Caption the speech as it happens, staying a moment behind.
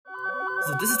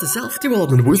So this is the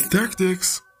self-development with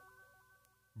tactics.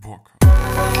 Book.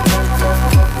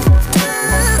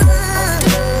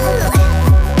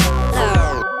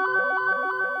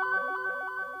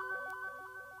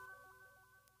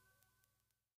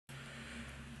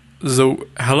 So,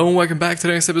 hello and welcome back to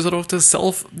the next episode of the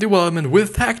Self-Development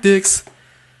with Tactics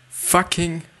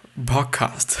fucking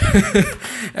podcast.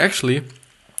 Actually,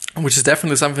 which is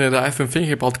definitely something that I've been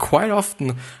thinking about quite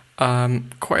often,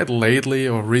 quite lately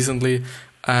or recently,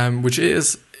 which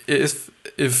is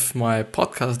if my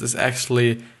podcast is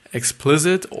actually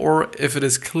explicit or if it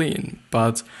is clean.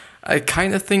 But I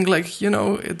kind of think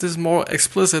it is more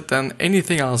explicit than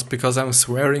anything else because I'm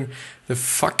swearing the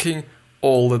fucking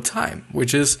all the time,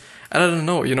 which is, I don't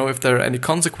know, if there are any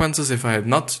consequences if I had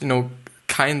not,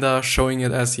 kinda showing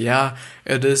it as,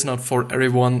 it is not for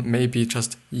everyone. Maybe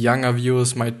just younger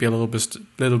viewers might be a little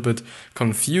bit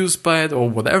confused by it or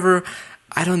whatever.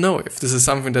 I don't know if this is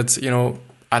something that's, the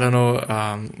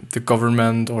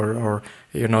government or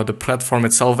the platform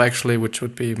itself actually, which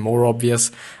would be more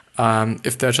obvious.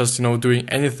 If they're just, doing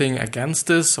anything against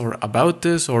this or about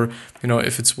this, or,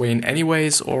 if it's weighing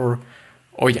anyways, or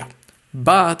yeah.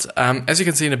 But as you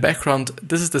can see in the background,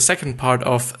 this is the second part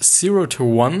of 0 to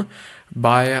 1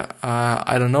 by,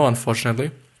 I don't know,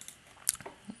 unfortunately.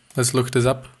 Let's look this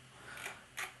up.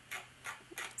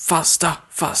 Faster.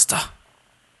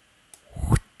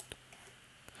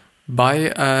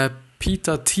 By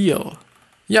Peter Thiel.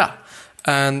 Yeah,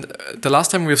 and the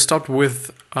last time we've stopped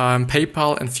with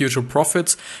PayPal and future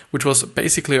profits, which was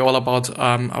basically all about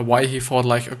why he thought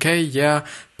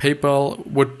PayPal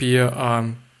would be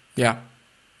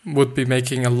would be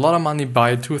making a lot of money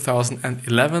by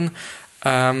 2011,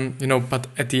 but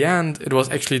at the end it was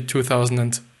actually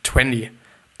 2020,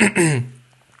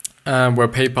 where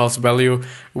PayPal's value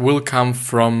will come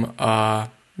from,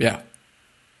 the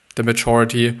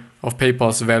majority of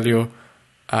PayPal's value.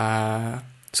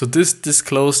 So this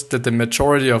disclosed that the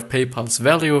majority of PayPal's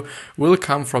value will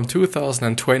come from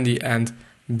 2020 and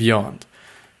beyond.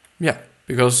 Yeah.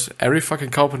 Because every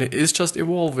fucking company is just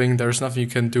evolving. There's nothing you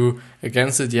can do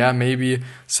against it. Yeah, maybe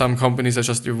some companies are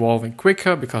just evolving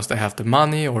quicker because they have the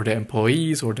money or the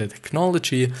employees or the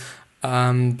technology.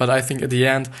 But I think at the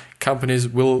end, companies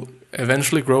will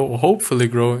eventually grow or hopefully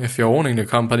grow if you're owning the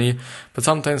company. But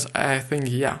sometimes I think,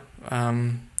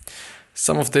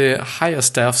 some of the higher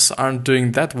staffs aren't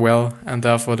doing that well, and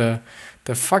therefore the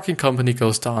fucking company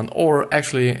goes down. Or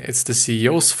actually it's the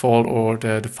CEO's fault or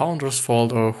the founder's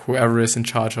fault or whoever is in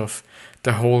charge of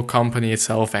the whole company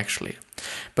itself actually.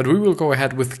 But we will go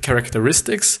ahead with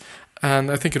characteristics,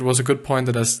 and I think it was a good point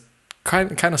that I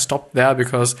kind of stopped there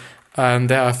because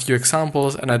there are a few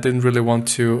examples and I didn't really want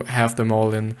to have them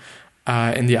all in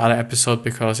the other episode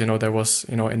because there was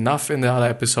enough in the other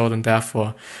episode, and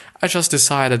therefore I just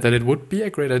decided that it would be a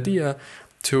great idea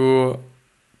to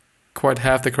quite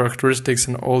have the characteristics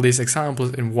and all these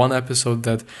examples in one episode,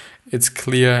 that it's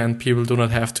clear and people do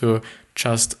not have to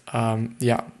just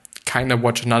kind of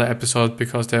watch another episode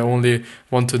because they only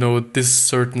want to know this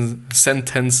certain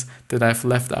sentence that I've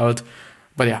left out.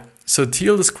 But yeah, so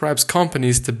Thiel describes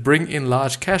companies that bring in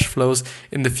large cash flows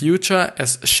in the future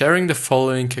as sharing the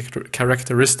following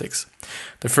characteristics.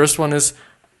 The first one is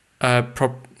the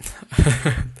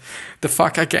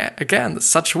fuck again,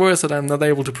 such words that I'm not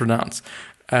able to pronounce.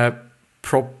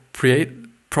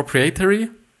 Proprietary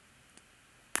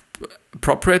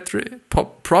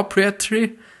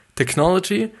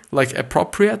technology, like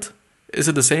appropriate. Is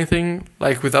it the same thing,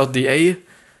 like without the A?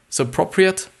 So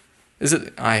appropriate, is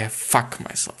it? I fuck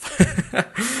myself.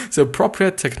 So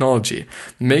appropriate technology,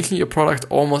 making your product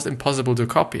almost impossible to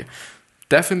copy.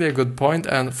 Definitely a good point.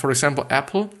 And for example,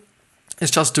 Apple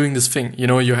is just doing this thing.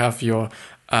 You have your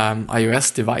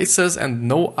iOS devices, and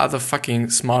no other fucking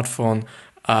smartphone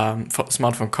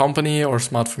company or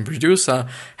smartphone producer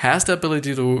has the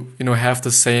ability to have the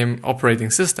same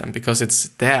operating system because it's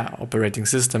their operating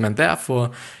system, and therefore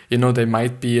they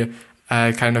might be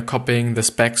kind of copying the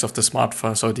specs of the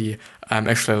smartphone, so the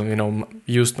actual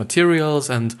used materials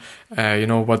and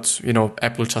what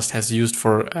Apple just has used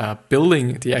for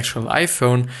building the actual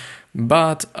iPhone.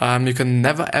 But you can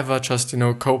never ever just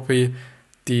copy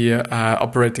the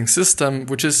operating system,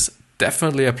 which is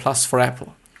definitely a plus for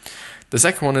Apple. The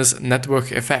second one is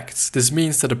network effects. This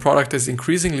means that the product is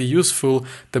increasingly useful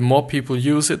the more people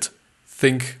use it.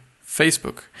 Think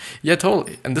Facebook. Yeah,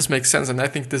 totally. And this makes sense. And I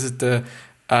think this is the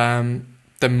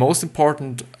most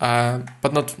important,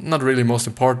 but not really most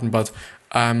important, but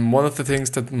one of the things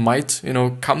that might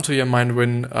come to your mind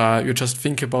when you just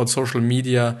think about social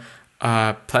media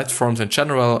platforms in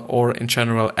general, or in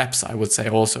general apps, I would say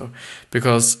also,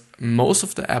 because most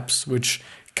of the apps which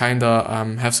kind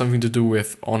of have something to do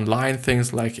with online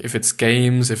things, like if it's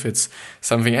games, if it's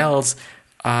something else,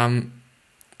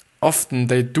 often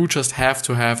they do just have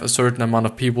to have a certain amount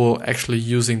of people actually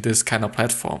using this kind of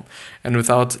platform. And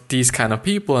without these kind of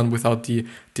people, and without the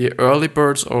early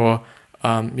birds, or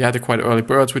the quite early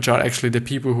birds, which are actually the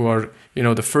people who are,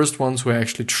 the first ones who are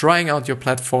actually trying out your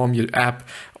platform, your app,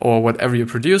 or whatever you're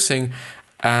producing.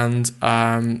 And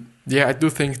I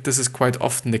do think this is quite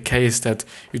often the case, that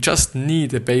you just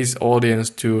need a base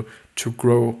audience to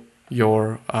grow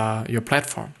your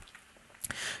platform.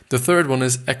 The third one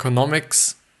is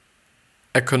economies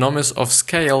of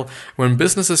scale. When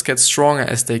businesses get stronger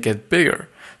as they get bigger.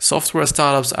 Software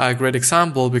startups are a great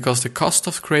example, because the cost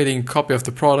of creating a copy of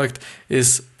the product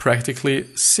is practically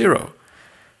zero.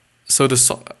 So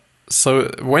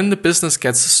when the business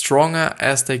gets stronger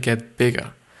as they get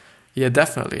bigger. Yeah,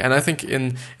 definitely. And I think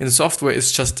in software,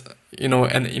 it's just,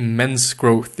 an immense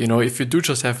growth. If you do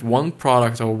just have one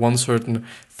product or one certain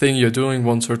thing you're doing,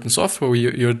 one certain software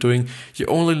you're doing, you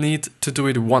only need to do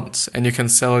it once, and you can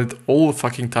sell it all the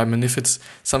fucking time. And if it's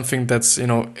something that's,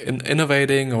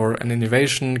 innovating, or an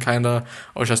innovation kind of,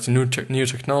 or just a new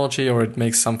technology, or it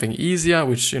makes something easier,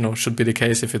 which, should be the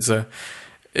case if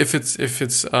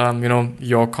it's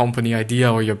your company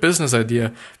idea or your business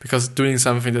idea, because doing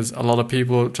something that a lot of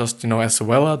people just, as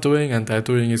well are doing, and they're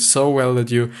doing it so well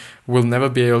that you will never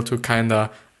be able to kind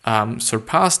of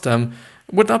surpass them,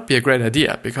 would not be a great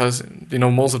idea, because,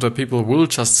 most of the people will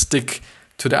just stick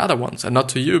to the other ones and not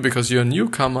to you, because you're a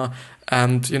newcomer,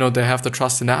 and, they have the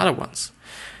trust in the other ones.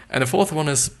 And the fourth one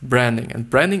is branding. And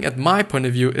branding, at my point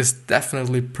of view, is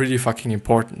definitely pretty fucking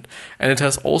important. And it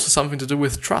has also something to do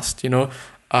with trust,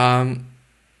 and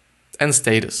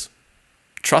status.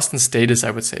 Trust and status,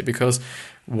 I would say, because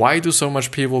why do so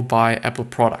much people buy Apple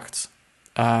products?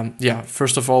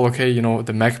 First of all, okay,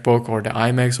 the MacBook or the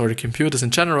iMacs or the computers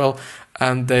in general,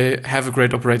 and they have a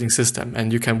great operating system,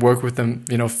 and you can work with them,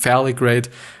 fairly great.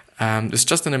 It's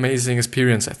just an amazing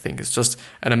experience, I think. It's just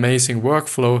an amazing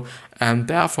workflow, and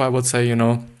therefore I would say,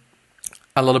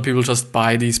 a lot of people just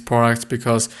buy these products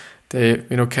because they,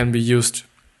 can be used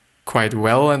quite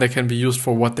well, and they can be used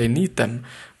for what they need them.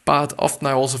 But often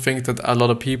I also think that a lot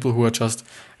of people who are just,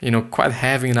 quite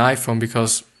having an iPhone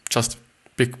because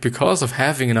of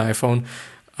having an iPhone,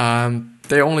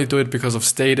 they only do it because of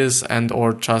status and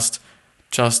or just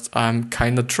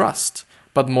kind of trust,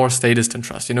 but more status than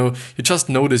trust. You just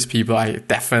know these people. I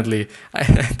definitely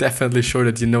sure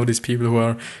that you know these people who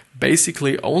are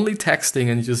basically only texting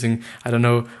and using,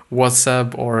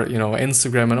 WhatsApp or,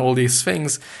 Instagram and all these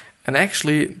things. And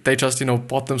actually, they just,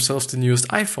 bought themselves the newest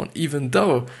iPhone, even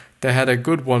though they had a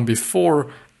good one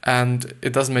before, and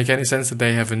it doesn't make any sense that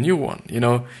they have a new one.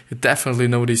 You definitely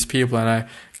know these people, and I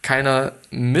kind of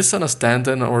misunderstand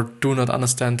them or do not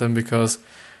understand them, because,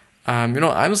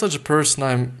 I'm such a person,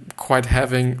 I'm quite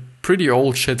having pretty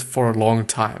old shit for a long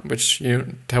time, which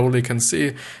you totally can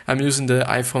see. I'm using the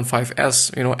iPhone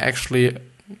 5S, actually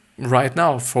right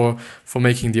now for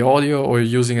making the audio, or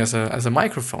using as a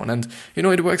microphone, and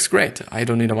it works great. I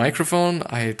don't need a microphone,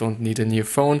 I don't need a new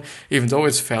phone, even though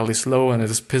it's fairly slow and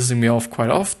it is pissing me off quite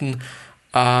often.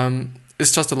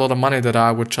 It's just a lot of money that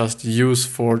I would just use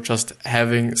for just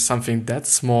having something that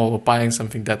small, or buying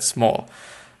something that small.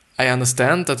 I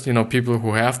understand that people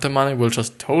who have the money will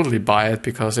just totally buy it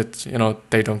because it's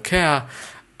they don't care,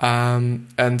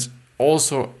 and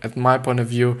also at my point of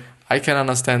view, I can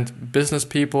understand business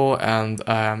people and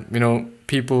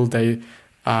people who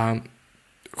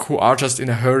are just in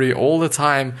a hurry all the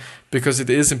time, because it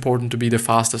is important to be the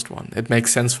fastest one. It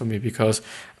makes sense for me, because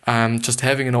just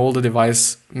having an older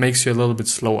device makes you a little bit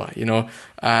slower.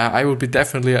 I would be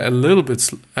definitely a little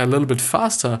bit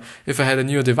faster if I had a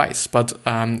newer device. But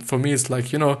for me, it's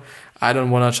like I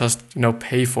don't want to just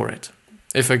pay for it.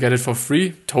 If I get it for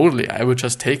free, totally, I would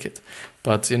just take it.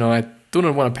 But I do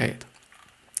not want to pay it.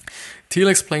 Thiel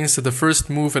explains that the first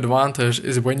move advantage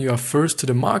is when you are first to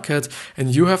the market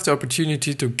and you have the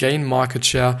opportunity to gain market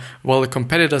share while the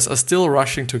competitors are still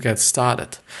rushing to get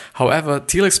started. However,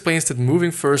 Thiel explains that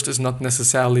moving first is not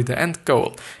necessarily the end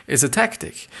goal. It's a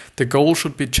tactic. The goal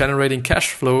should be generating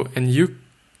cash flow, and you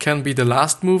can be the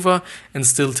last mover and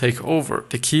still take over.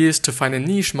 The key is to find a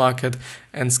niche market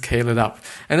and scale it up.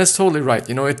 And that's totally right.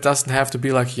 It doesn't have to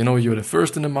be like, you're the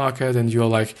first in the market and you're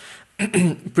like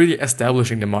pretty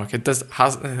establishing the market.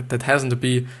 That hasn't to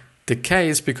be the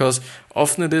case, because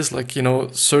often it is like,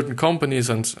 certain companies,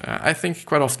 and I think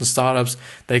quite often startups,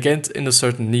 they get into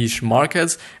certain niche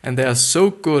markets and they are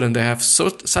so good and they have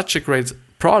such a great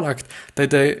product that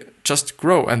they just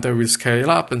grow, and they will scale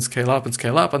up and scale up and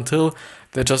scale up until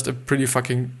they're just a pretty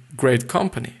fucking great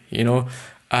company.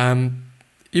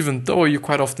 even though you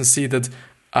quite often see that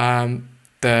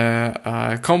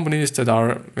the companies that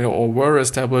are, or were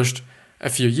established a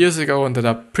few years ago and that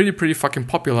are pretty fucking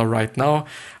popular right now,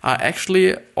 are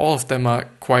actually, all of them are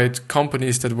quite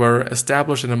companies that were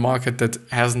established in a market that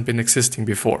hasn't been existing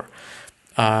before.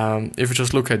 If you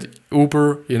just look at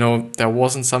Uber, there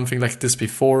wasn't something like this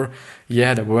before.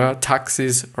 Yeah, there were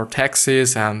taxis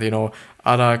and,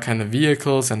 other kind of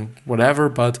vehicles and whatever,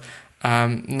 but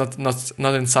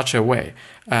not in such a way.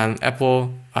 And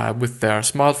Apple, with their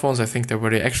smartphones, I think they were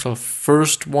the actual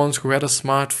first ones who had a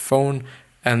smartphone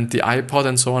and the iPod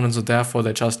and so on. And so therefore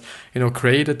they just,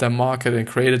 created their market and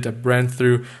created their brand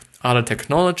through other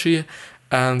technology.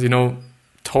 And,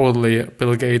 totally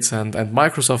Bill Gates and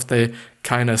Microsoft, they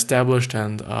kind of established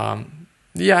and,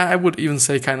 I would even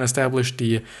say kind of established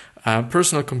the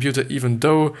personal computer, even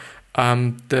though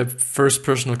the first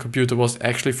personal computer was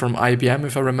actually from IBM,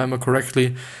 if I remember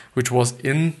correctly, which was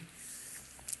in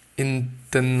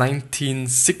the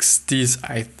 1960s,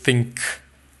 I think,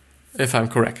 if I'm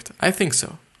correct. I think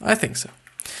so.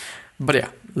 But yeah,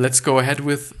 let's go ahead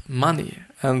with money.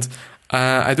 And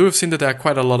I do have seen that there are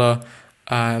quite a lot of,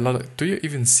 do you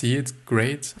even see it?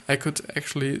 Great. I could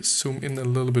actually zoom in a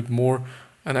little bit more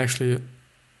and actually,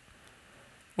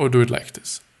 or do it like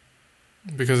this,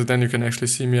 because then you can actually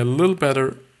see me a little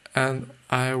better, and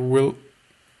I will,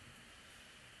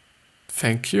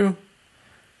 thank you.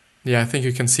 Yeah, I think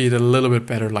you can see it a little bit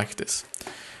better like this.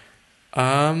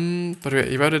 But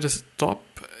where did it stop?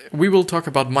 We will talk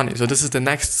about money. So this is the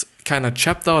next kind of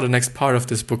chapter, the next part of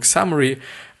this book summary.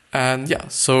 And yeah,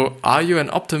 so are you an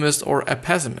optimist or a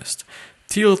pessimist?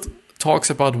 Thiel talks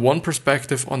about one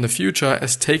perspective on the future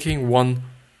as taking one.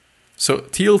 So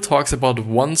Thiel talks about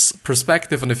one's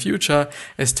perspective on the future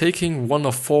as taking one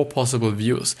of four possible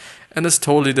views. And that's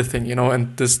totally the thing,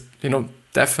 and this,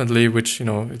 definitely, which,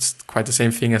 it's quite the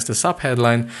same thing as the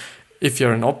sub-headline. If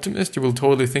you're an optimist, you will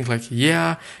totally think like,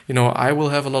 yeah, I will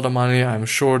have a lot of money. I'm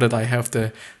sure that I have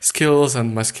the skills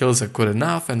and my skills are good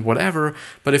enough and whatever.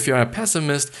 But if you're a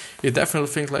pessimist, you definitely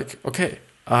think like, okay,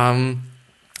 I'm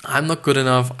not good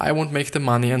enough. I won't make the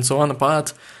money and so on.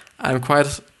 But I'm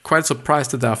quite surprised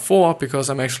that there are four, because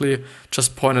I'm actually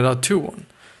just pointed out one.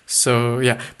 So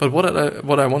yeah, but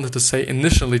what I wanted to say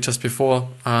initially, just before,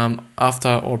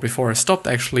 before I stopped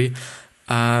actually,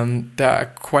 there are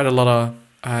quite a lot of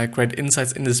great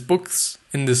insights in this book,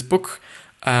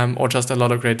 or just a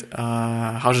lot of great,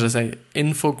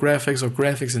 infographics or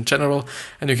graphics in general,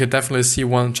 and you can definitely see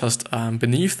one just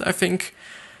beneath, I think.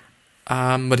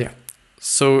 But yeah,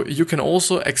 so you can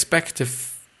also expect the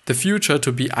future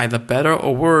to be either better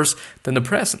or worse than the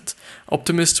present.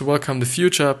 Optimists welcome the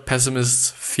future,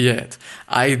 pessimists fear it.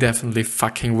 I definitely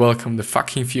fucking welcome the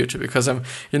fucking future, because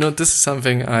this is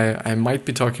something I might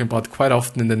be talking about quite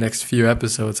often in the next few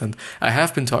episodes, and I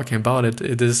have been talking about it.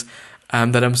 It is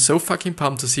that I'm so fucking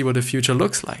pumped to see what the future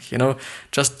looks like,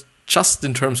 just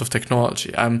in terms of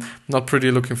technology. I'm not pretty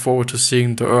looking forward to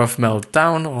seeing the earth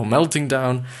melting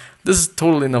down. This is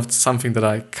totally not something that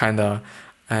I'm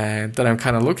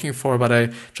kind of looking for, but I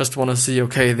just want to see,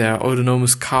 okay, there are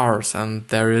autonomous cars, and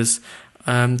there is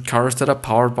cars that are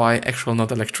powered by actual,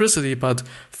 not electricity, but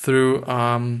through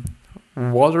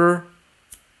water,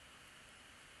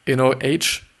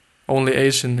 only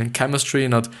H in chemistry,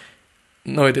 it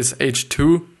is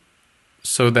H2,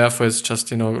 so therefore it's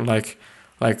just,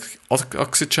 like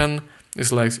oxygen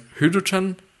is like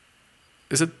hydrogen.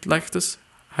 Is it like this?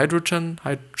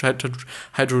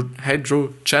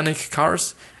 Hydrogenic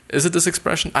cars. Is it this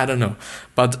expression? I don't know.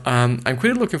 But I'm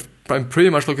pretty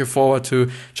much looking forward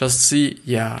to just see,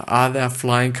 are there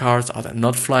flying cars? Are there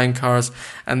not flying cars?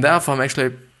 And therefore I'm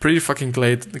actually pretty fucking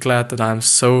glad that I'm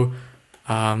so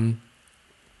young.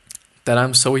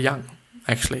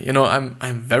 Actually,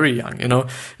 I'm very young.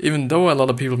 Even though a lot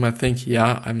of people might think,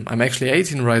 I'm actually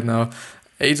 18 right now.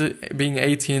 Being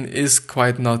 18 is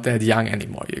quite not that young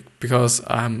anymore, because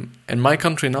in my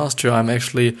country, in Austria, I'm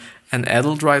actually an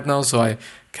adult right now, so I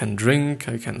can drink,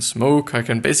 I can smoke, I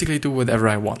can basically do whatever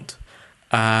I want.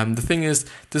 The thing is,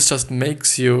 this just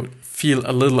makes you feel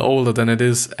a little older than it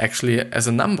is actually as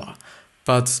a number.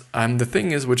 But the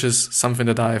thing is, which is something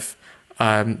that I've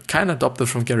kind of adopted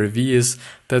from Gary Vee, is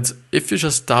that if you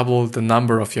just double the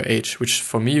number of your age, which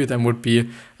for me then would be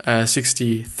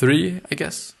 63, I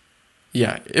guess.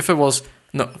 Yeah, if it was,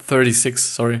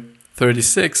 36,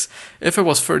 if it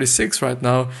was 36 right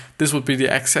now, this would be the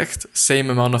exact same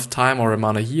amount of time or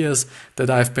amount of years that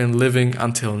I've been living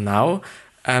until now.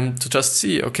 To just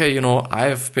see, okay,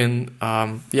 I've been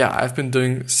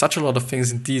doing such a lot of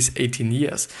things in these 18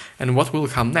 years. And what will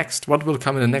come next? What will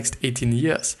come in the next 18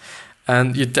 years? And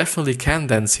you definitely can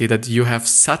then see that you have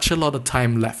such a lot of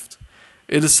time left.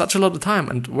 It is such a lot of time.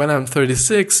 And when I'm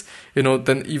 36,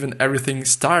 then even everything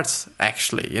starts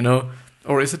actually,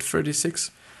 Or is it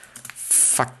 36?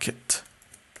 Fuck it.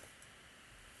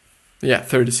 Yeah,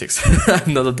 36.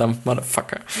 I'm not a dumb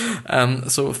motherfucker.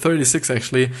 So 36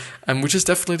 actually, which is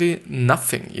definitely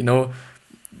nothing,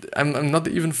 I'm not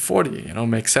even 40,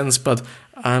 makes sense, but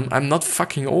I'm not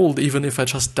fucking old even if I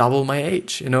just double my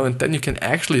age, and then you can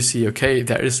actually see, okay,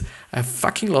 there is a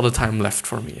fucking lot of time left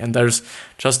for me, and there's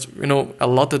just, a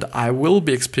lot that I will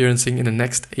be experiencing in the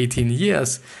next 18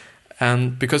 years,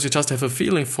 and because you just have a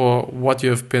feeling for what you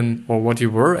have been or what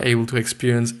you were able to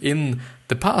experience in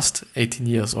the past 18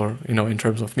 years or, in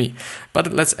terms of me.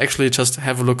 But let's actually just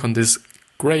have a look on this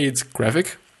great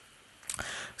graphic.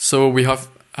 So we have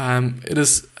it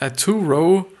is a two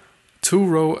row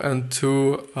and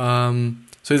two.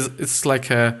 So it's like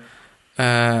a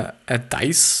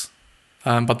dice,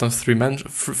 but not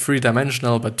three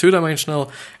dimensional, but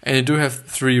 2-dimensional. And you do have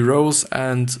 3 rows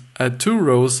and 2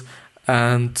 rows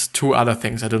and 2 other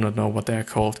things. I do not know what they are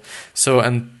called. So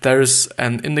and there's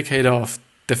an indicator of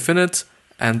definite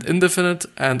and indefinite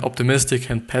and optimistic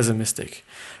and pessimistic.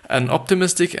 And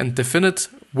optimistic and definite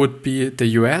would be the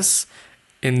US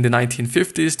in the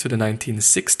 1950s to the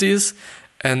 1960s,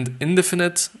 and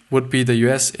indefinite would be the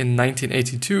US in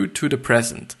 1982 to the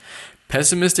present.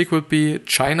 Pessimistic would be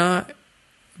China.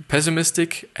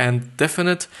 Pessimistic and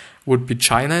definite would be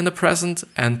China in the present,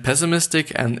 and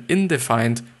pessimistic and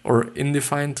indefinite.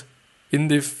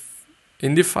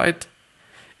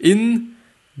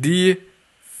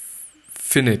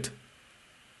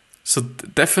 So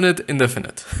definite,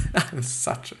 indefinite. I'm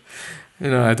such a...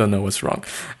 I don't know what's wrong.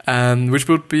 Which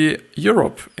would be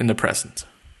Europe in the present.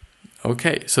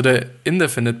 Okay, so the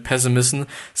indefinite pessimism,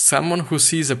 someone who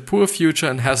sees a poor future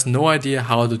and has no idea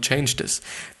how to change this.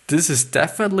 This is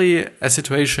definitely a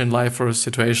situation in life, or a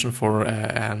situation for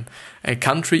a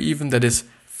country even, that is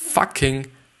fucking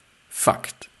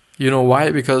fucked. You know why?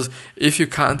 Because if you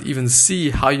can't even see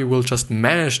how you will just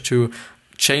manage to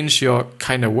change your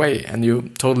kind of way, and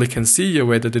you totally can see your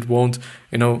way that it won't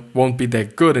be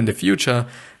that good in the future,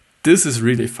 this is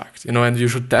really fucked, and you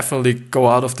should definitely go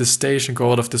out of this stage and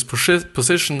go out of this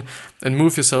position and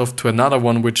move yourself to another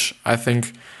one, which I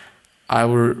think I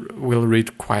will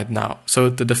read quite now. So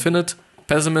the definite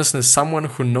pessimist is someone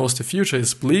who knows the future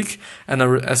is bleak, and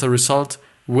as a result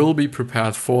will be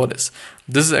prepared for this.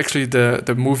 This is actually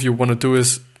the move you want to do,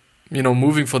 is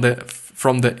moving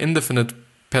from the indefinite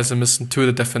pessimism to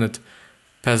the definite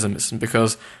pessimism,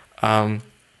 because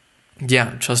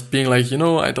just being like,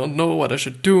 I don't know what I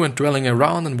should do, and dwelling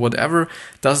around and whatever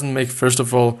doesn't make, first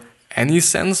of all, any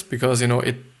sense, because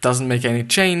it doesn't make any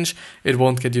change. It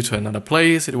won't get you to another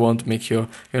place. It won't make you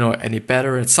any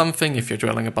better at something if you're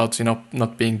dwelling about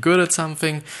not being good at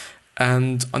something.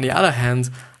 And on the other hand,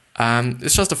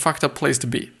 it's just a fucked up place to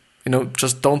be.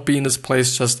 Just don't be in this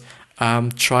place. Just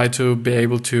try to be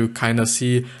able to kind of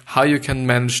see how you can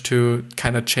manage to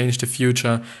kind of change the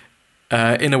future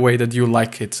in a way that you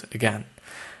like it again.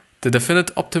 The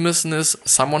definite optimism is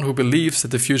someone who believes that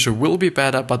the future will be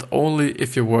better, but only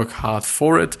if you work hard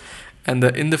for it. And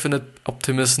the indefinite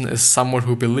optimism is someone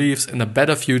who believes in a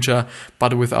better future,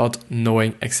 but without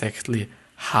knowing exactly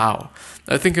how.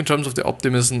 I think in terms of the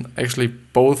optimism, actually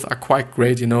both are quite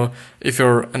great. If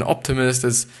you're an optimist,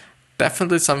 it's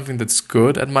definitely something that's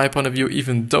good at my point of view,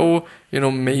 even though,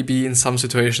 maybe in some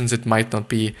situations it might not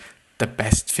be the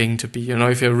best thing to be.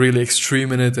 If you're really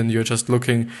extreme in it and you're just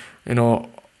looking,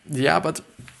 but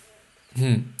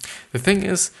the thing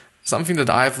is, something that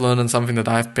I've learned and something that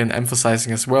I've been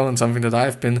emphasizing as well, and something that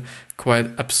I've been quite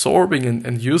absorbing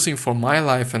and using for my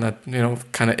life, and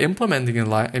kind of implementing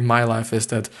in my life, is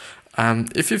that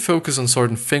if you focus on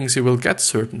certain things, you will get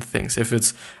certain things. If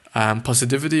it's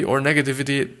positivity or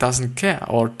negativity, it doesn't care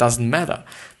or doesn't matter,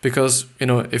 because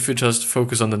if you just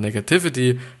focus on the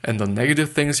negativity and on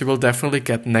negative things, you will definitely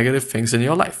get negative things in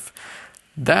your life.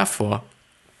 Therefore,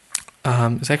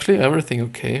 is actually everything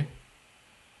okay?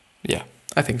 Yeah,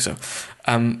 I think so.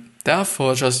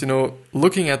 Therefore, just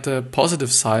looking at the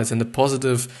positive sides and the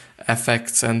positive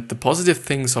effects and the positive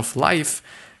things of life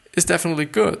is definitely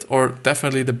good, or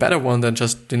definitely the better one than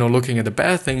just looking at the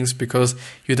bad things, because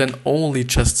you then only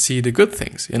just see the good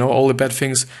things. All the bad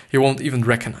things you won't even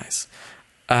recognize.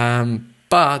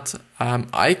 But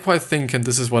I quite think, and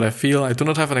this is what I feel, I do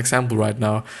not have an example right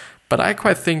now, but I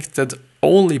quite think that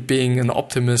only being an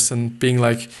optimist and being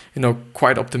like,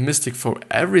 quite optimistic for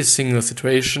every single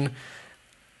situation,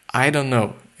 I don't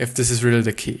know if this is really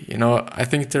the key. I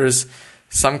think there is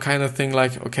some kind of thing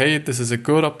like, okay, this is a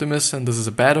good optimism, this is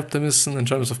a bad optimism in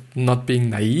terms of not being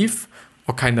naive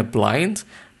or kind of blind,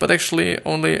 but actually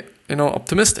only,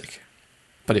 optimistic.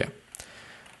 But yeah.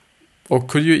 Or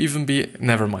could you even be,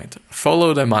 never mind,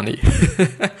 follow the money.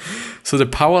 So the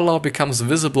power law becomes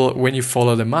visible when you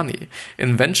follow the money.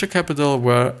 In venture capital,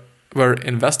 where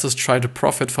investors try to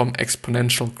profit from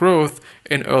exponential growth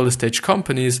in early stage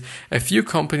companies, a few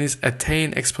companies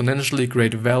attain exponentially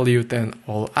greater value than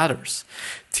all others.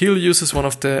 Thiel uses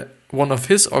one of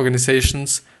his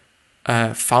organization's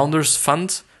Founders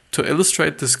Fund to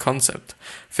illustrate this concept.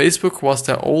 Facebook was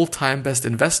their all-time best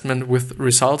investment with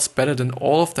results better than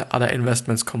all of the other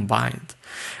investments combined.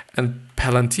 And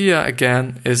Palantir,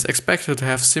 again, is expected to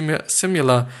have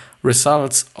similar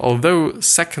results, although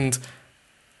second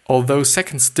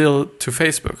still to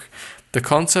Facebook. The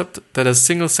concept that a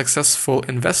single successful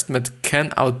investment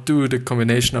can outdo the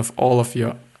combination of all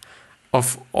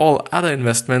other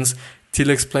investments, Thiel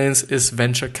explains, is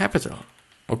venture capital.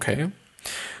 Okay.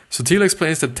 So Thiel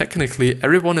explains that technically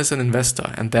everyone is an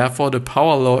investor, and therefore the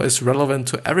power law is relevant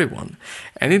to everyone.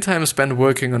 Any time spent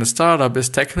working on a startup is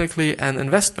technically an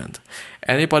investment.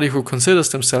 Anybody who considers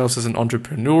themselves as an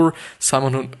entrepreneur,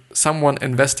 someone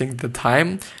investing the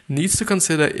time, needs to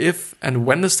consider if and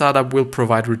when the startup will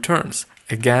provide returns.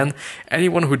 Again,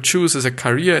 anyone who chooses a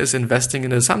career is investing in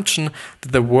the assumption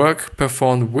that the work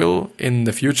performed will, in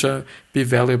the future, be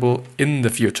valuable in the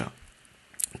future.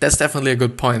 That's definitely a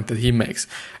good point that he makes.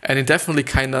 And he definitely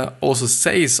kind of also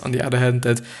says, on the other hand,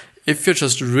 that if you're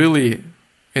just really,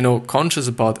 conscious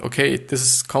about, okay,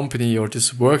 this company or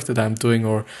this work that I'm doing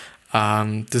or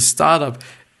this startup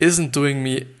isn't doing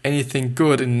me anything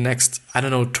good in the next,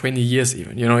 20 years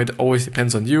even. It always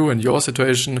depends on you and your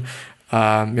situation.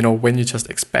 When you just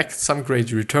expect some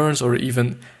great returns or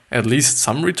even at least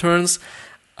some returns.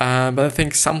 But I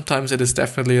think sometimes it is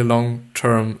definitely a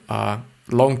long-term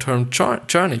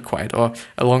journey quite, or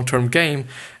a long-term game,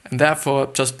 and therefore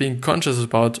just being conscious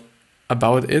about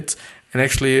it and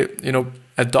actually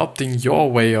adopting your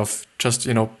way of just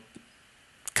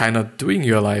kind of doing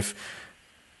your life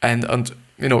and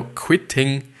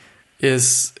quitting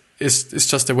is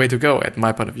just the way to go at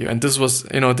my point of view. And this was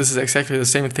this is exactly the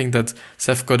same thing that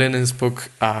Seth Godin in his book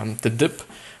The Dip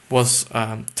was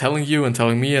telling you and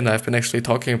telling me, and I've been actually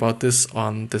talking about this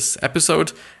on this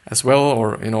episode as well,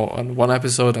 or on one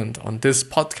episode and on this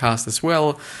podcast as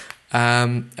well.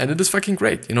 And it is fucking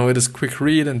great. It is a quick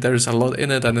read and there's a lot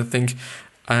in it, and I think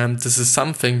this is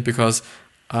something because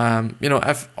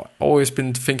I've always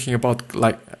been thinking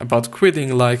about quitting,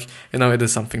 it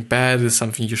is something bad, it is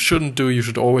something you shouldn't do. You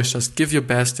should always just give your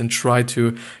best and try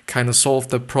to kind of solve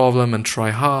the problem and try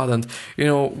hard and,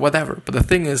 whatever. But the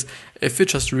thing is, if you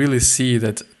just really see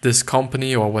that this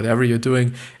company or whatever you're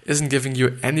doing isn't giving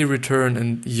you any return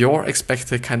in your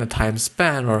expected kind of time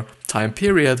span or time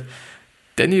period,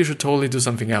 then you should totally do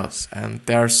something else. And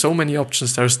there are so many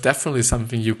options. There's definitely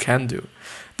something you can do.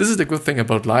 This is the good thing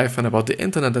about life and about the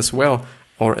internet as well,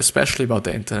 or especially about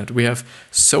the internet. We have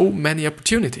so many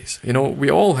opportunities. We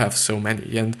all have so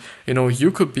many. And,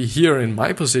 you could be here in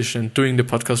my position doing the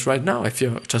podcast right now if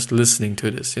you're just listening to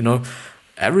this.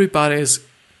 Everybody is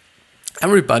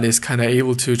kind of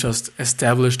able to just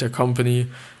establish their company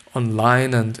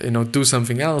online and do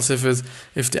something else if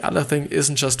the other thing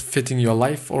isn't just fitting your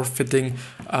life or fitting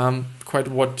quite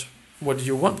what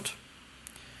you want.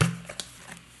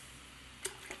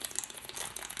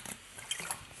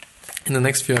 In the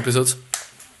next few episodes,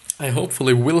 I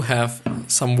hopefully will have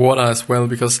some water as well,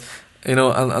 because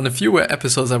on a few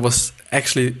episodes I was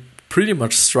actually pretty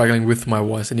much struggling with my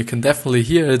voice, and you can definitely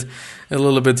hear it a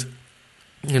little bit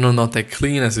not that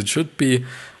clean as it should be.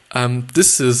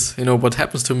 This is, what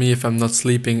happens to me if I'm not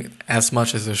sleeping as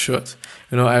much as I should.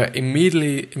 I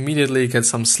immediately get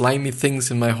some slimy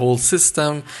things in my whole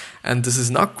system, and this is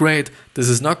not great, this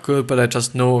is not good, but I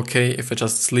just know, okay, if I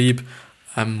just sleep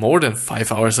more than 5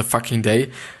 hours a fucking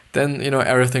day, then,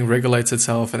 everything regulates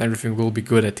itself and everything will be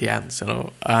good at the end,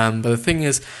 But the thing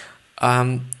is,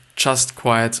 just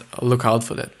quite look out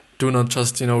for that. Do not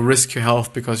just, risk your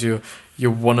health because you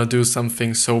want to do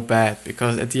something so bad.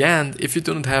 Because at the end, if you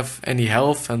don't have any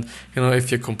health and,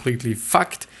 if you're completely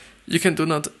fucked, you can do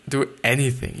not do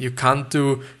anything. You can't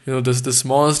do, the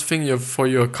smallest thing for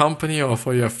your company or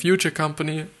for your future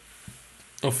company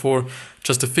or for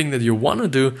just a thing that you want to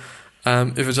do.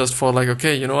 If it's just for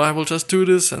okay, I will just do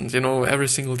this, and every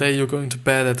single day you're going to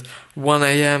bed at 1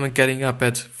 a.m. and getting up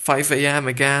at 5 a.m.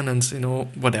 again, and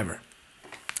whatever.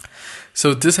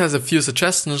 So this has a few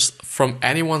suggestions from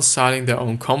anyone starting their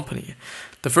own company.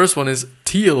 The first one is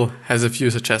Thiel has a few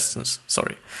suggestions.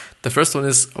 The first one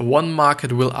is one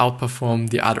market will outperform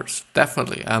the others.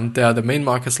 Definitely. There are the main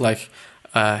markets like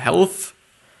health,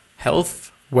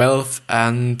 wealth,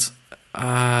 and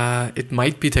it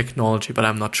might be technology, but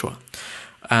I'm not sure.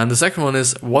 And the second one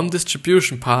is one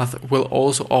distribution path will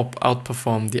also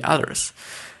outperform the others.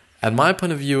 At my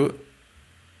point of view,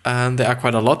 and there are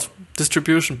quite a lot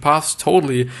distribution paths,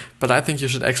 totally, but I think you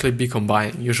should actually be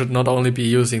combining. You should not only be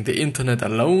using the internet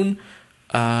alone,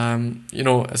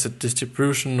 as a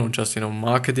distribution or just,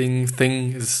 marketing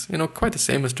thing is, quite the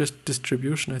same as just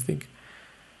distribution, I think.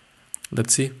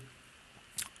 Let's see.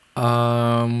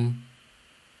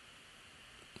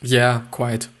 Yeah,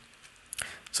 quite.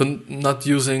 So not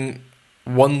using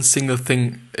one single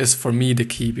thing is for me the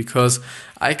key, because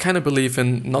I kind of believe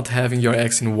in not having your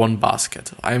eggs in one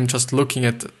basket. I'm just looking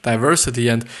at diversity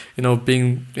and,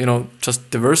 being, just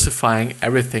diversifying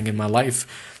everything in my life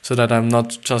so that I'm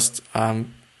not just, that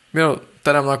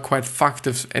I'm not quite fucked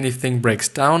if anything breaks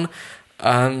down.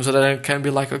 So that I can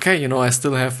be like, okay, I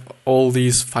still have all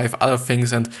these 5 other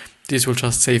things and these will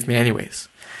just save me anyways.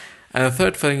 And the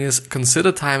third thing is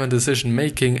consider time and decision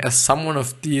making as some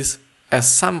of these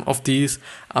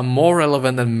are more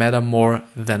relevant and matter more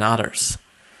than others.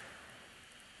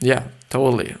 Yeah,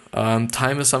 totally.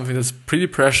 Time is something that's pretty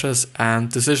precious, and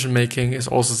decision making is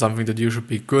also something that you should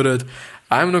be good at.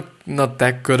 I'm not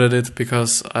that good at it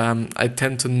because I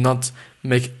tend to not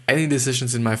make any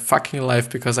decisions in my fucking life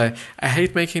because I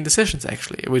hate making decisions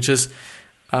actually, which is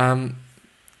kind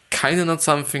of not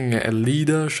something a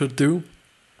leader should do,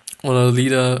 or a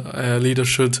leader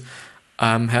should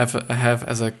have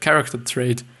as a character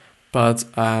trait. But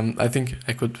I think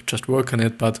I could just work on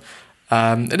it. But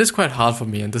it is quite hard for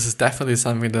me, and this is definitely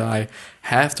something that I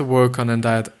have to work on, and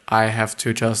that I have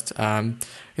to just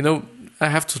I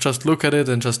have to just look at it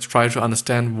and just try to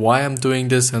understand why I'm doing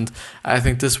this, and I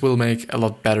think this will make a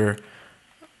lot better.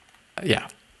 Yeah.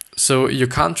 So you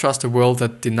can't trust a world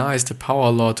that denies the power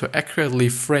law to accurately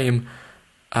frame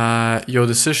your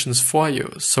decisions for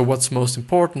you. So what's most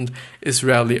important is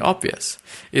rarely obvious.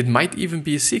 It might even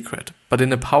be a secret. But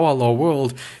in a power law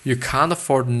world, you can't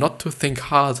afford not to think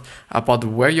hard about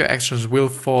where your actions will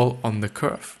fall on the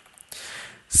curve.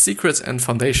 Secrets and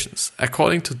foundations.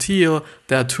 According to Thiel,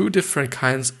 there are 2 different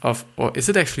kinds of, or is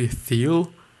it actually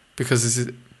Thiel? Because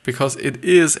it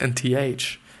is and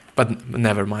TH. But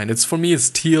never mind. For me it's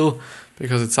Thiel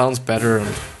because it sounds better,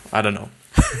 and I don't know.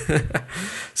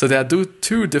 So there are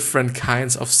 2 different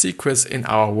kinds of secrets in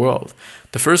our world.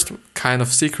 The first kind of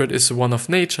secret is one of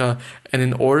nature, and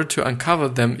in order to uncover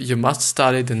them, you must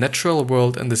study the natural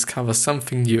world and discover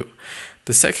something new.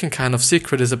 The second kind of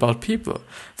secret is about people.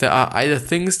 There are either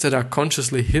things that are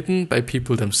consciously hidden by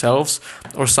people themselves,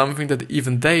 or something that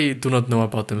even they do not know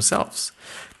about themselves.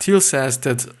 Thiel says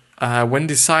that when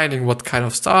deciding what kind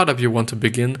of startup you want to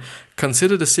begin,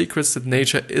 consider the secrets that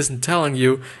nature isn't telling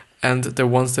you and the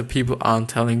ones that people aren't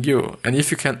telling you. And if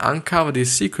you can uncover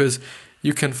these secrets,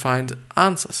 you can find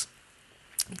answers.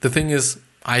 The thing is,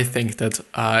 I think that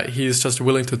he is just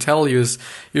willing to tell you is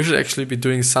you should actually be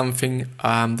doing something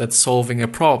that's solving a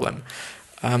problem.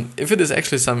 If it is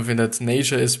actually something that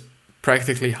nature is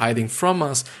practically hiding from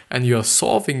us and you are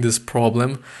solving this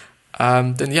problem,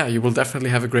 then yeah, you will definitely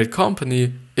have a great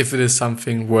company if it is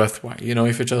something worthwhile.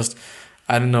 If you just,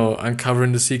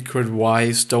 uncovering the secret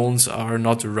why stones are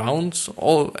not round,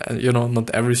 not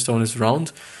every stone is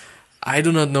round. I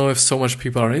do not know if so much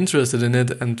people are interested in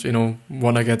it and,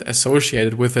 want to get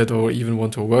associated with it or even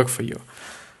want to work for you.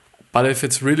 But if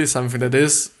it's really something that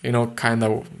is, kind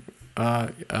of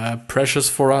precious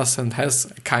for us and has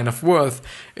a kind of worth,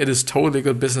 it is totally a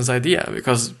good business idea,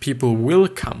 because people will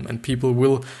come and people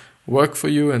will work for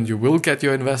you and you will get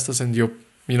your investors, and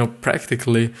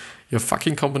practically your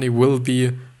fucking company will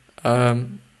be a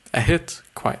hit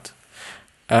quite.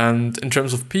 And in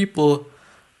terms of people,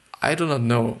 I do not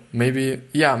know. Maybe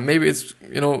it's,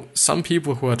 some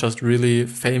people who are just really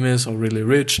famous or really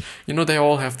rich, they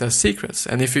all have their secrets.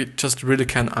 And if you just really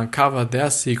can uncover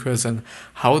their secrets and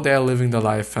how they're living their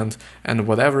life and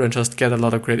whatever, and just get a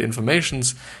lot of great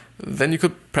informations, then you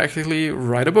could practically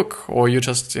write a book, or you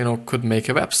just, could make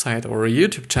a website or a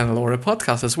YouTube channel or a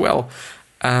podcast as well.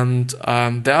 And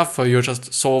therefore you're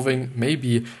just solving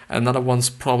maybe another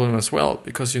one's problem as well,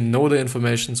 because you know the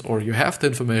informations, or you have the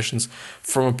informations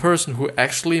from a person who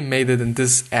actually made it in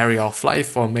this area of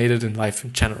life, or made it in life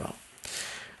in general.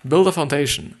 Build a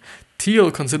foundation. Thiel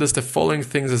considers the following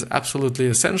things as absolutely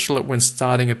essential when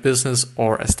starting a business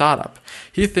or a startup.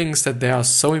 He thinks that they are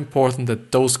so important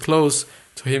that those close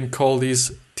to him call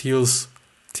these Thiel's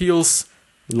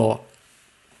law.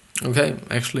 Okay,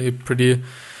 actually pretty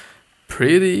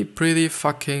pretty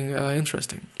fucking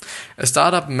interesting. A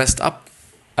startup messed up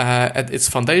at its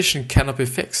foundation cannot be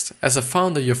fixed. As a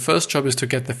founder, your first job is to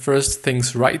get the first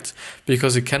things right,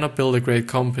 because you cannot build a great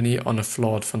company on a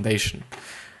flawed foundation.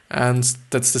 And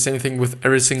that's the same thing with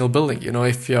every single building. You know,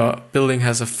 if your building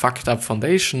has a fucked up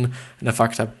foundation and a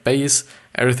fucked up base,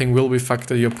 everything will be fucked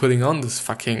that you're putting on this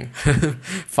fucking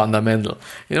fundamental.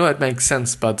 You know, it makes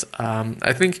sense, but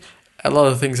I think a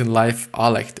lot of things in life are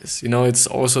like this. You know, it's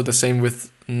also the same with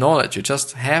knowledge. You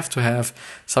just have to have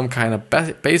some kind of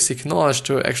basic knowledge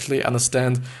to actually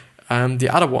understand the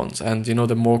other ones and, you know,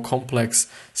 the more complex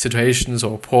situations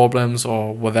or problems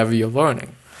or whatever you're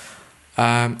learning.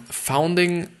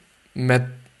 Founding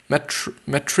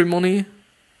matrimony.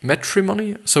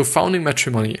 So founding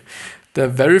matrimony. The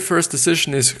very first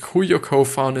decision is who your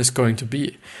co-founder is going to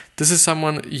be. This is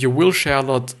someone you will share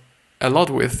a lot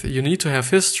with. You need to have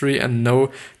history and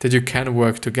know that you can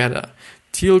work together.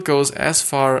 Thiel goes as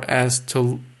far as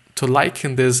to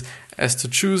liken this as to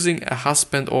choosing a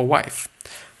husband or wife.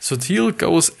 So Thiel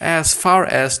goes as far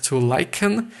as to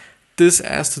liken this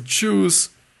as to choose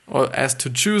or as to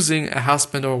choosing a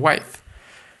husband or wife.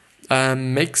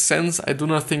 Makes sense. I do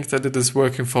not think that it is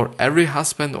working for every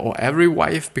husband or every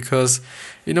wife, because,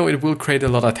 you know, it will create a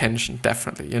lot of tension.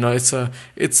 Definitely, you know,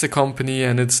 it's a company,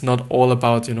 and it's not all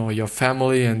about, you know, your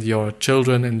family and your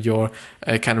children and your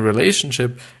kind of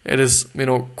relationship. It is, you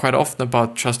know, quite often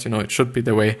about just, you know, it should be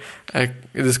the way. It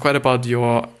is quite about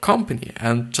your company,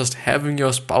 and just having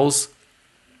your spouse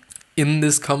in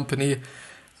this company,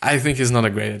 I think, is not a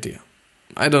great idea.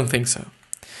 I don't think so.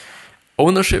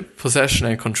 Ownership, possession,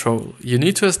 and control. You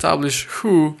need to establish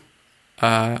who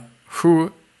A,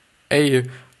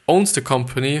 owns the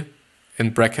company, in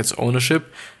brackets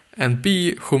ownership, and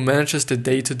B, who manages the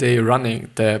day-to-day running,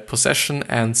 the possession,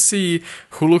 and C,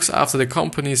 who looks after the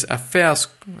company's affairs,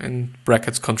 in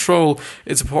brackets control.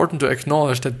 It's important to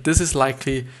acknowledge that this is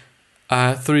likely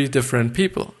 3 different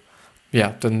people.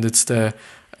 Yeah, then it's the,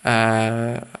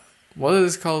 what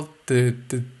is it called? The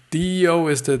DEO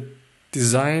is the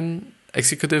design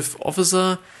executive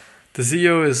officer. The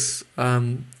CEO is,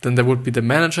 then there would be the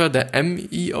manager, the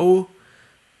MEO,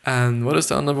 and what is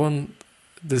the other one?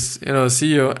 This, you know,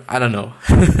 CEO, I don't know.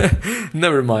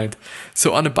 Never mind.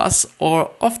 So on the bus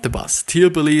or off the bus, Thiel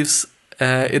believes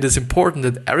it is important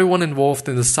that everyone involved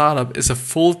in the startup is a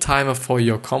full-timer for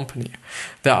your company.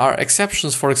 There are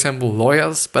exceptions, for example,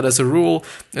 lawyers, but as a rule,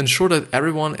 ensure that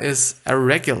everyone is a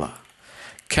regular.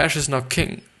 Cash is not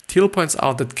king. Thiel points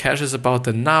out that cash is about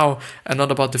the now and not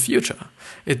about the future.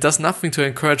 It does nothing to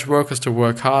encourage workers to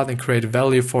work hard and create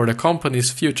value for the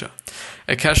company's future.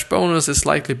 A cash bonus is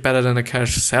likely better than a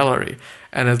cash salary,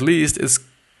 and at least is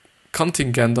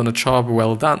contingent on a job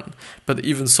well done. But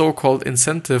even so-called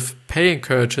incentive pay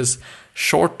encourages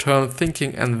short-term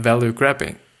thinking and value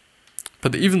grabbing.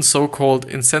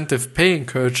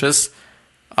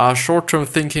 Short-term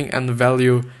thinking and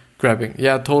value grabbing.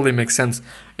 Yeah, totally makes sense.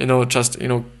 You know, just, you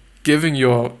know, giving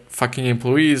your fucking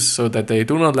employees so that they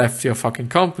do not left your fucking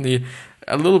company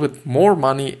a little bit more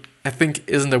money, I think,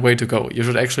 isn't the way to go. You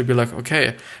should actually be like,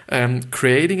 okay,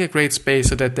 creating a great space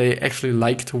so that they actually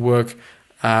like to work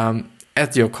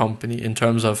at your company, in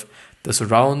terms of the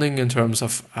surrounding, in terms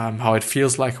of how it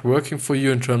feels like working for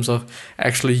you, in terms of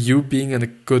actually you being a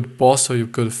good boss or a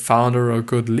good founder or a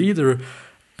good leader.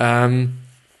 And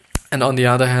on the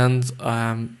other hand,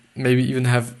 maybe even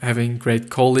having great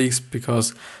colleagues,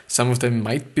 because some of them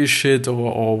might be shit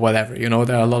or whatever. You know,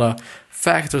 there are a lot of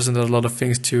factors and there are a lot of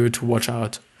things to watch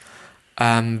out.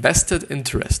 Vested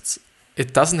interests.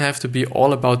 It doesn't have to be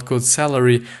all about good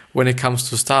salary when it comes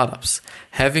to startups.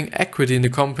 Having equity in the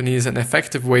company is an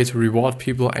effective way to reward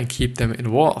people and keep them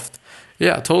involved.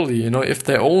 Yeah, totally. You know, if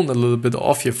they own a little bit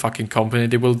of your fucking company,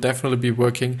 they will definitely be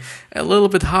working a little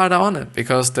bit harder on it,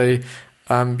 because they're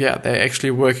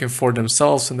actually working for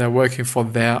themselves and they're working for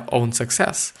their own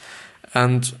success.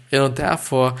 And, you know,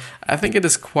 therefore, I think it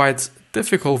is quite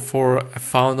difficult for a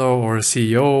founder or a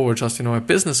CEO or just, you know, a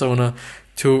business owner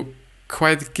to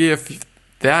quite give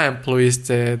their employees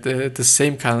the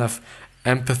same kind of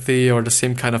empathy or the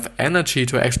same kind of energy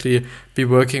to actually be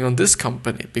working on this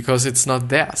company, because it's not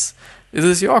theirs. It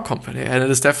is your company, and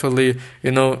it is definitely,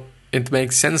 you know, it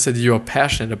makes sense that you are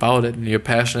passionate about it and you're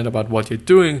passionate about what you're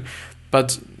doing.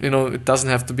 But, you know, it doesn't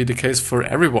have to be the case for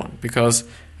everyone, because,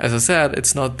 as I said,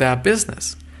 it's not their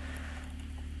business.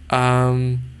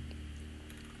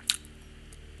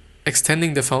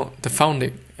 Extending the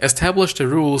founding. Establish the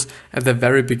rules at the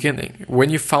very beginning. When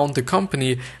you found the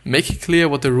company, make it clear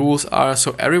what the rules are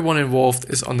so everyone involved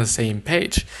is on the same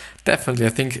page. Definitely, I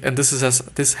think, and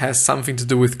this has something to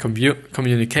do with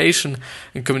communication,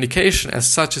 and communication as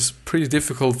such is pretty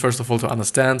difficult, first of all, to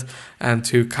understand and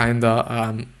to kind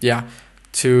of,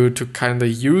 to kind of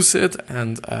use it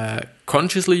and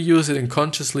consciously use it and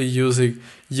consciously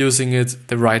using it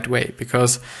the right way,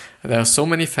 because there are so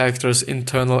many factors,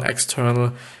 internal,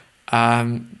 external.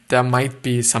 There might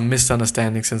be some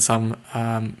misunderstandings and some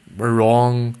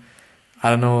wrong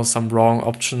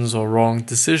options or wrong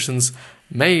decisions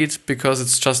made, because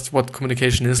it's just what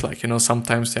communication is like.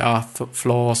 Sometimes there are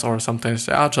flaws, or sometimes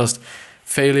there are just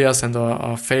failures and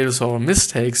or fails or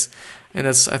mistakes, and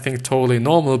that's, I think, totally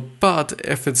normal. But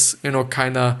if it's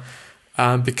kind of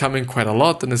becoming quite a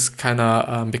lot, and it's kind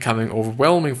of becoming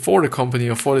overwhelming for the company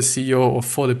or for the CEO or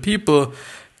for the people,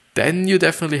 then you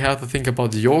definitely have to think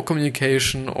about your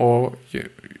communication or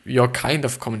your kind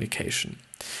of communication.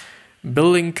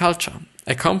 Building culture.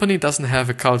 A company doesn't have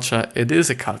a culture, it is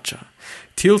a culture.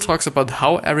 Thiel talks about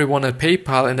how everyone at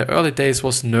PayPal in the early days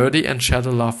was nerdy and shared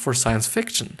a love for science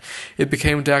fiction. It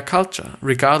became their culture,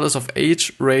 regardless of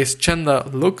age, race, gender,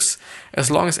 looks.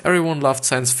 As long as everyone loved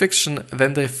science fiction,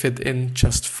 then they fit in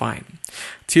just fine.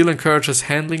 Thiel encourages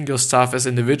handling your staff as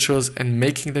individuals and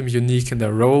making them unique in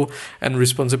their role and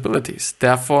responsibilities.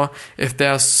 Therefore, if they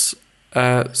are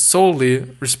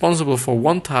solely responsible for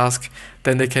one task,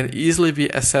 then they can easily be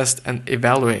assessed and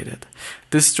evaluated.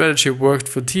 This strategy worked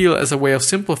for Thiel as a way of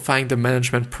simplifying the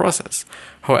management process.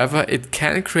 However, it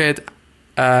can create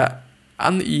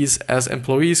unease as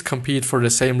employees compete for the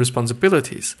same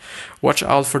responsibilities. Watch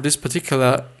out for this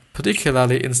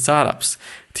particularly in startups.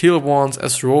 Thiel warns,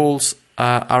 as roles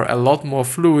are a lot more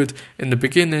fluid in the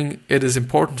beginning, it is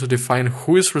important to define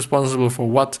who is responsible for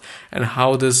what and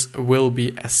how this will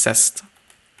be assessed.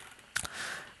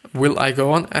 Will I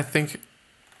go on? I think,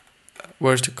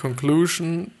 where's the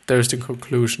conclusion? There's the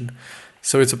conclusion.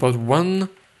 So it's about 1,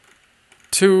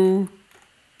 2,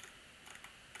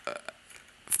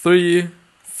 3,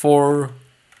 4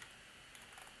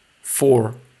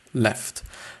 left.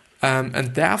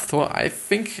 And therefore, I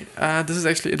think this is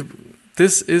actually it.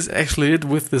 This is actually it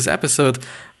with this episode,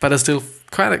 but I still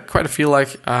quite feel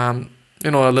like a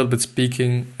little bit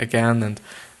speaking again, and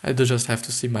I do just have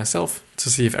to see myself to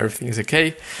see if everything is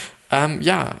okay.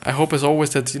 I hope as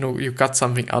always that you got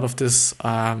something out of this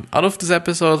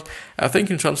episode. I think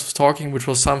in terms of talking, which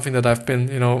was something that I've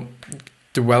been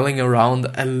dwelling around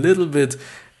a little bit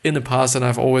in the past, and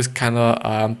I've always kind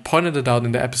of pointed it out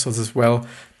in the episodes as well,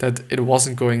 that it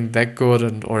wasn't going that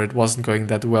good or it wasn't going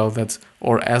that well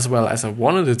or as well as I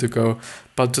wanted it to go.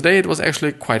 But today it was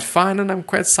actually quite fine, and I'm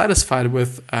quite satisfied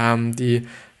with the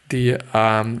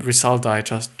result I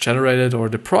just generated, or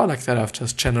the product that I've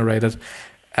just generated.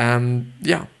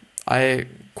 I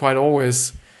quite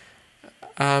always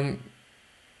and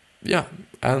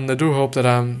I do hope that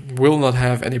I will not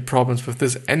have any problems with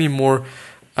this anymore.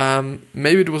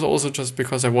 Maybe it was also just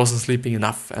because I wasn't sleeping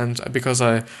enough, and because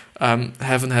I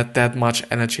haven't had that much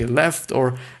energy left,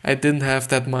 or I didn't have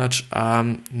that much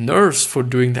nerves for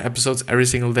doing the episodes every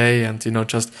single day, and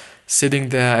just sitting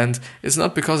there. And it's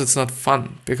not because it's not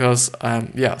fun, because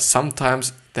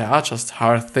sometimes there are just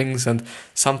hard things, and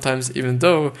sometimes even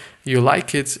though you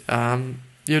like it,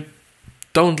 you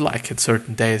don't like it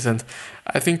certain days, and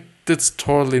I think that's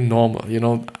totally normal.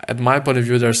 At my point of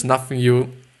view, there's nothing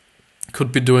you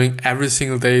could be doing every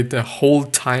single day the whole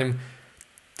time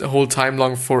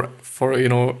long for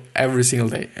every single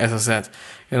day. As I said,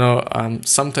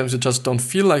 sometimes you just don't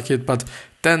feel like it, but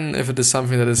then if it is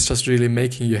something that is just really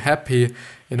making you happy,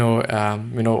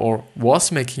 or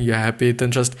was making you happy,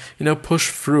 then just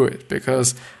push through it,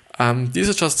 because these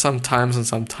are just some times and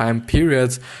some time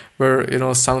periods where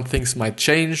some things might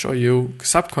change, or you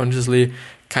subconsciously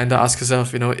kind of ask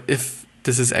yourself if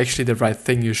this is actually the right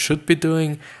thing you should be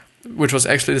doing, which was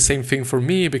actually the same thing for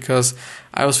me, because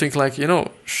I was thinking like,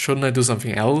 shouldn't I do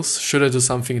something else? Should I do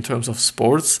something in terms of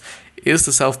sports? Is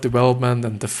the self-development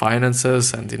and the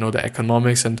finances and, the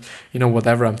economics and,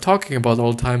 whatever I'm talking about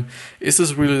all the time, is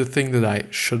this really the thing that I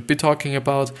should be talking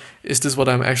about? Is this what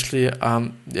I'm actually,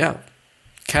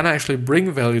 can I actually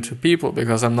bring value to people?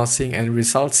 Because I'm not seeing any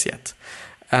results yet.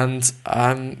 And,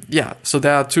 so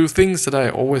there are two things that I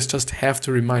always just have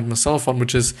to remind myself on,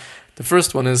 which is, the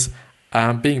first one is,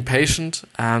 being patient,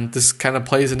 and this kind of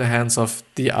plays in the hands of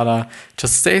the other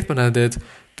just statement I did,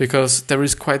 because there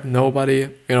is quite nobody,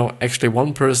 actually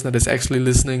one person that is actually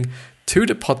listening to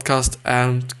the podcast,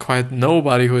 and quite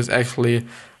nobody who is actually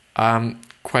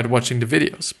quite watching the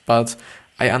videos. But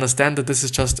I understand that this is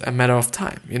just a matter of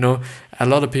time. A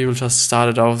lot of people just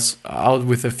started out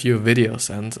with a few videos,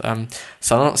 and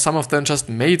some of them just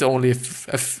made only a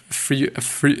few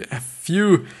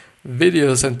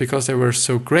videos, and because they were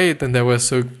so great and they were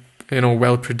so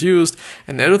well produced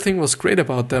and everything was great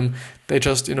about them, they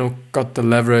just got the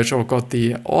leverage or got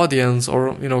the audience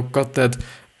or got that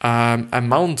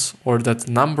amount or that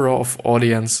number of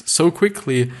audience so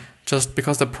quickly, just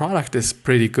because the product is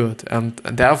pretty good. And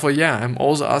therefore, I'm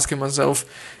also asking myself,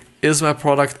 is my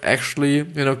product actually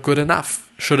good enough?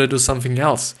 Should I do something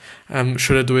else?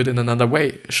 Should I do it in another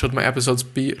way? Should my episodes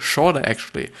be shorter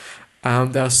actually?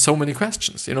 There are so many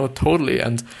questions, totally.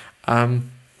 And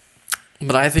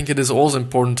but I think it is also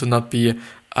important to not be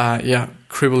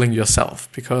crippling yourself,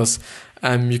 because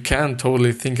you can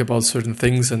totally think about certain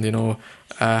things and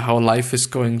how life is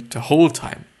going the whole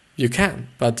time. You can,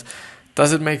 but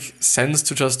does it make sense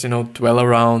to just dwell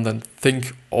around and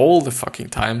think all the fucking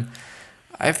time?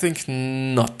 I think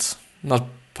not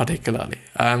particularly.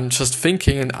 Just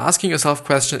thinking and asking yourself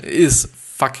questions is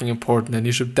fucking important, and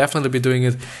you should definitely be doing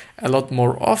it a lot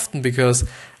more often, because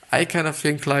I kind of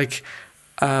think like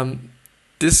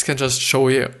this can just show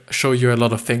you a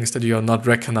lot of things that you are not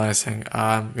recognizing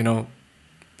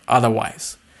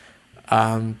otherwise,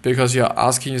 because you're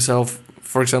asking yourself,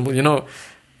 for example,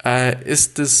 is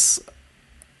this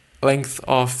length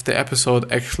of the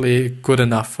episode actually good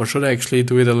enough, or should I actually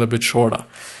do it a little bit shorter?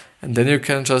 And then you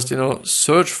can just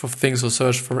search for things, or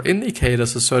search for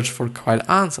indicators, or search for quiet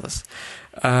answers.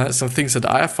 Some things that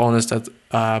I have found is that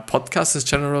podcasts in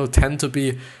general tend to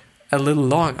be a little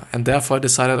longer, and therefore I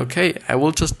decided, okay, I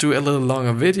will just do a little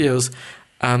longer videos,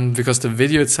 because the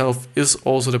video itself is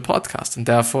also the podcast, and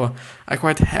therefore I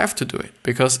quite have to do it,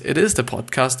 because it is the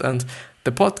podcast, and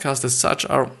the podcast as such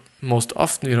are most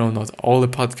often, not all the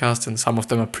podcasts, and some of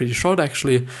them are pretty short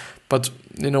actually, but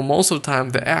most of the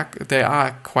time they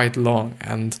are quite long,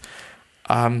 and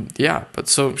but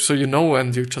so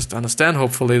and you just understand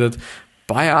hopefully that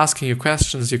by asking you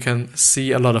questions you can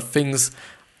see a lot of things,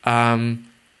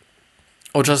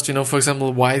 or just for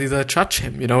example, why did I judge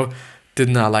him?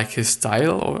 Didn't I like his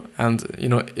style? And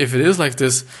if it is like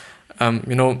this,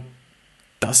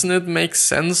 doesn't it make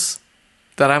sense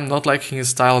that I'm not liking his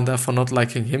style and therefore not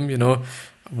liking him?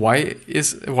 Why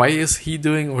is he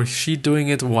doing or she doing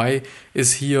it? Why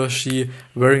is he or she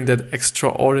wearing that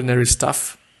extraordinary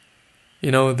stuff?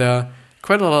 There are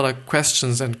quite a lot of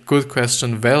questions, and good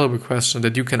question, valuable question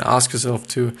that you can ask yourself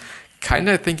to kind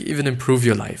of, I think, even improve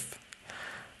your life.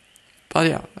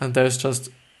 But and there's just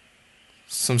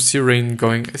some siren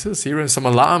going. Is it a siren? Some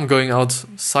alarm going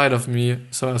outside of me,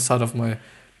 so outside of my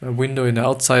window in the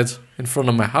outside in front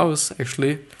of my house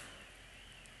actually.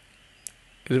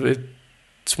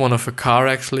 It's one of a car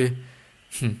actually.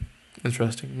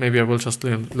 Interesting. Maybe I will just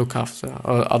look out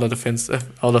of the fence,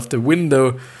 out of the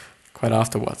window quite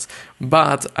afterwards.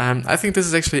 But I think this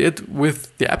is actually it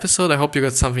with the episode. I hope you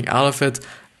got something out of it,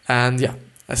 and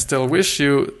I still wish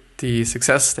you the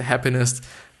success, the happiness,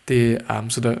 the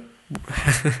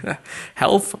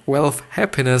health, wealth,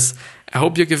 happiness. I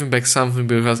hope you're giving back something,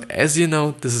 because as you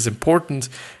know, this is important,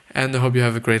 and I hope you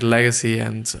have a great legacy,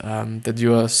 and that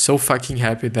you are so fucking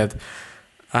happy that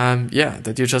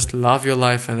that you just love your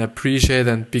life and appreciate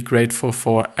and be grateful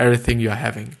for everything you're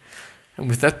having. And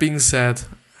with that being said,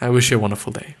 I wish you a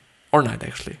wonderful day, or night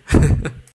actually.